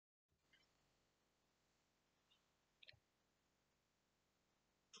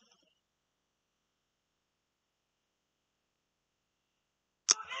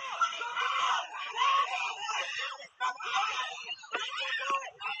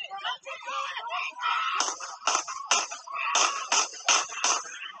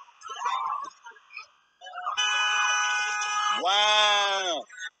Wow.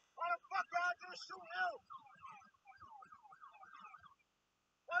 Why the fuck y'all just shoot him?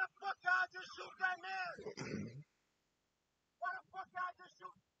 Why the fuck y'all just shoot that man? Why the fuck y'all just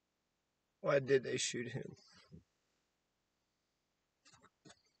shoot? Why did they shoot him?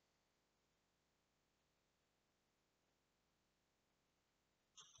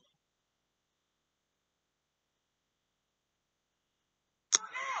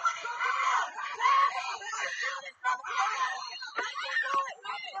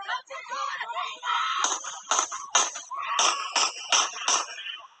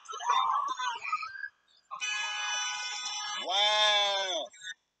 Wow.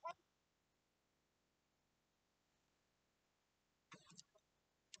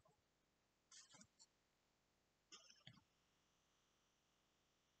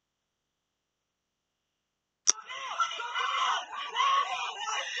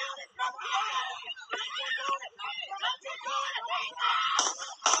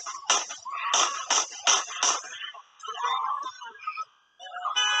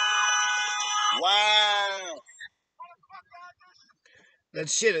 Wow. That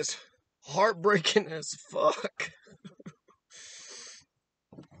shit is heartbreaking as fuck.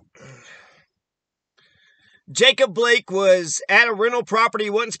 Jacob Blake was at a rental property he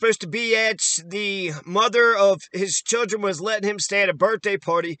wasn't supposed to be at. The mother of his children was letting him stay at a birthday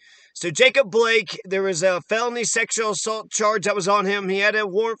party. So Jacob Blake, there was a felony sexual assault charge that was on him. He had a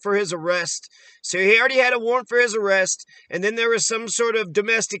warrant for his arrest. So he already had a warrant for his arrest. And then there was some sort of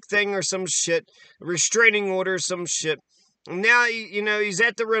domestic thing or some shit. Restraining order, some shit. And now, he's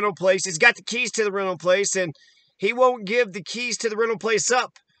at the rental place. He's got the keys to the rental place. And he won't give the keys to the rental place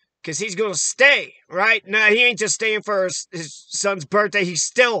up. Because he's going to stay, right? No, he ain't just staying for his son's birthday. He's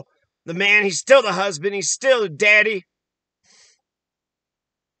still the man. He's still the husband. He's still the daddy.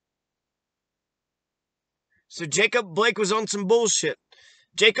 So Jacob Blake was on some bullshit.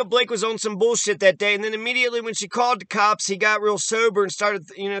 Jacob Blake was on some bullshit that day. And then immediately when she called the cops, he got real sober and started,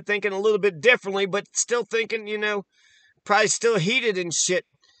 thinking a little bit differently, but still thinking, probably still heated and shit.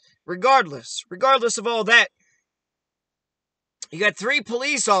 Regardless of all that, you got 3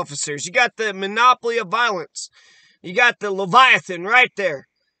 police officers. You got the monopoly of violence. You got the Leviathan right there.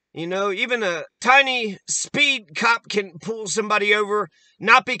 Even a tiny speed cop can pull somebody over,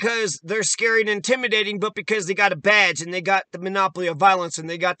 not because they're scary and intimidating, but because they got a badge and they got the monopoly of violence and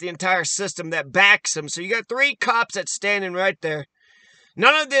they got the entire system that backs them. So you got 3 cops that's standing right there.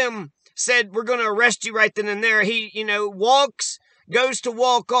 None of them said, we're going to arrest you right then and there. He, goes to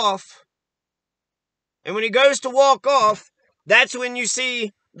walk off. And when he goes to walk off, that's when you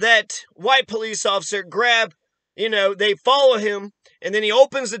see that white police officer grab, they follow him, and then he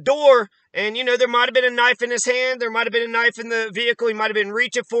opens the door, and, there might have been a knife in his hand, there might have been a knife in the vehicle, he might have been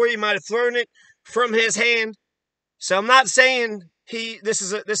reaching for it, he might have thrown it from his hand. So I'm not saying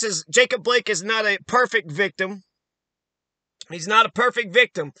Jacob Blake is not a perfect victim. He's not a perfect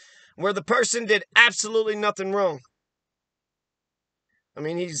victim, where the person did absolutely nothing wrong. I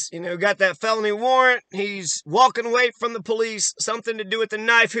mean, he's, got that felony warrant. He's walking away from the police. Something to do with the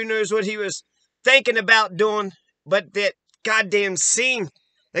knife. Who knows what he was thinking about doing. But that goddamn scene.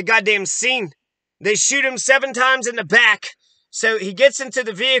 They shoot him 7 times in the back. So he gets into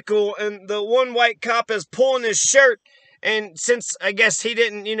the vehicle, and the one white cop is pulling his shirt. And since, I guess, he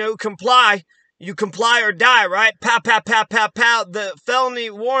didn't, comply, you comply or die, right? Pow, pow, pow, pow, pow. The felony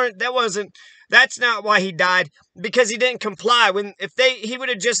warrant, that's not why he died, because he didn't comply. He would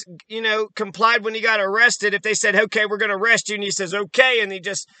have just, complied when he got arrested. If they said, okay, we're going to arrest you, and he says, okay, and he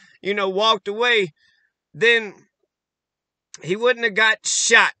just, walked away, then he wouldn't have got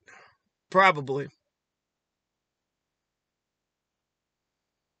shot, probably.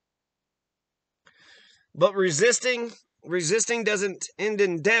 But resisting doesn't end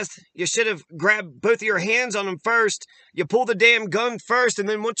in death. You should have grabbed both of your hands on him first. You pull the damn gun first, and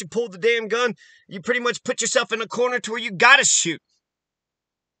then once you pull the damn gun, you pretty much put yourself in a corner to where you gotta shoot.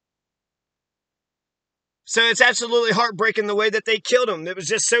 So it's absolutely heartbreaking the way that they killed him. It was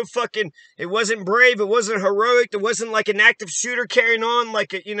just so it wasn't brave, it wasn't heroic, it wasn't like an active shooter carrying on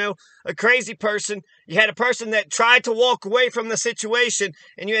like a crazy person. You had a person that tried to walk away from the situation,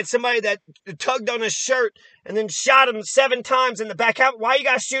 and you had somebody that tugged on his shirt and then shot him 7 times in the back. Why you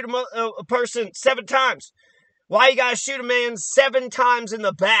gotta shoot a person 7 times? Why you gotta shoot a man 7 times in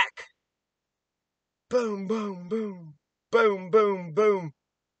the back? Boom, boom, boom. Boom, boom, boom.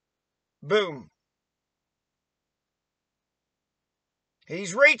 Boom.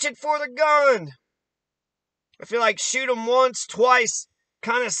 He's reaching for the gun. I feel like shoot him once, twice,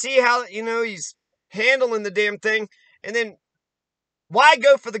 kind of see how, he's handling the damn thing, and then why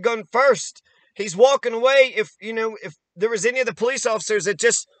go for the gun first? He's walking away. If there was any of the police officers that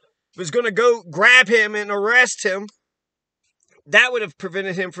just was going to go grab him and arrest him, that would have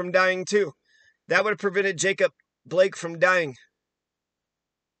prevented him from dying too. That would have prevented Jacob Blake from dying.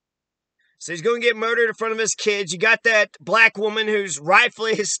 So he's going to get murdered in front of his kids. You got that black woman who's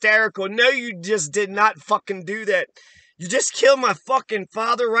rightfully hysterical. No, you just did not fucking do that. You just killed my fucking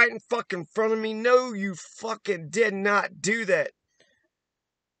father right in fucking front of me. No, you fucking did not do that.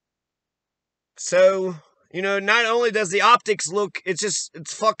 So, not only does the optics look, it's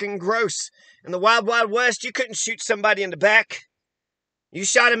fucking gross. In the Wild Wild West, you couldn't shoot somebody in the back. You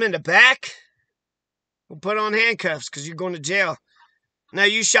shot him in the back? We'll put on handcuffs because you're going to jail. Now,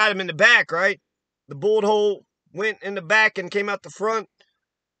 you shot him in the back, right? The bullet hole went in the back and came out the front.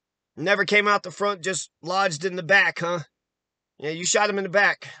 Never came out the front, just lodged in the back, huh? Yeah, you shot him in the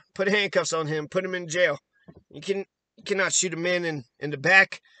back. Put handcuffs on him. Put him in jail. You cannot shoot a man in the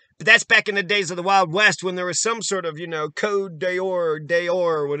back. But that's back in the days of the Wild West when there was some sort of, code d'or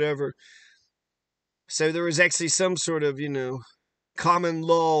or whatever. So there was actually some sort of, common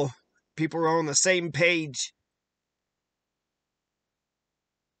law. People were on the same page.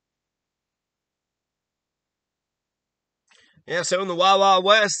 Yeah, so in the Wild Wild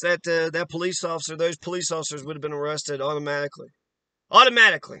West, that police officer, those police officers would have been arrested automatically.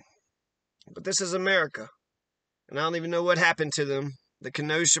 Automatically. But this is America. And I don't even know what happened to them. The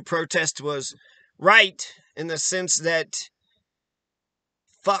Kenosha protest was right in the sense that,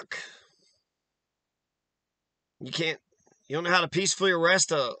 fuck, you don't know how to peacefully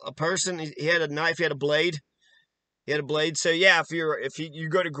arrest a person. He had a knife, he had a blade. So yeah, if you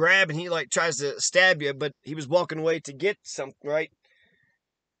go to grab and he tries to stab you, but he was walking away to get something, right?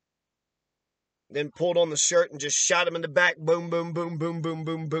 Then pulled on the shirt and just shot him in the back. Boom, boom, boom, boom, boom,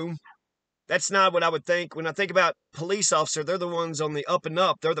 boom, boom. That's not what I would think. When I think about police officer, they're the ones on the up and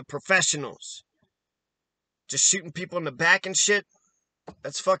up. They're the professionals. Just shooting people in the back and shit.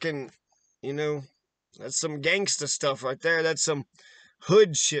 That's fucking, that's some gangsta stuff right there. That's some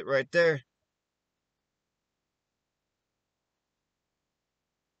hood shit right there.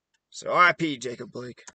 So RIP Jacob Blake.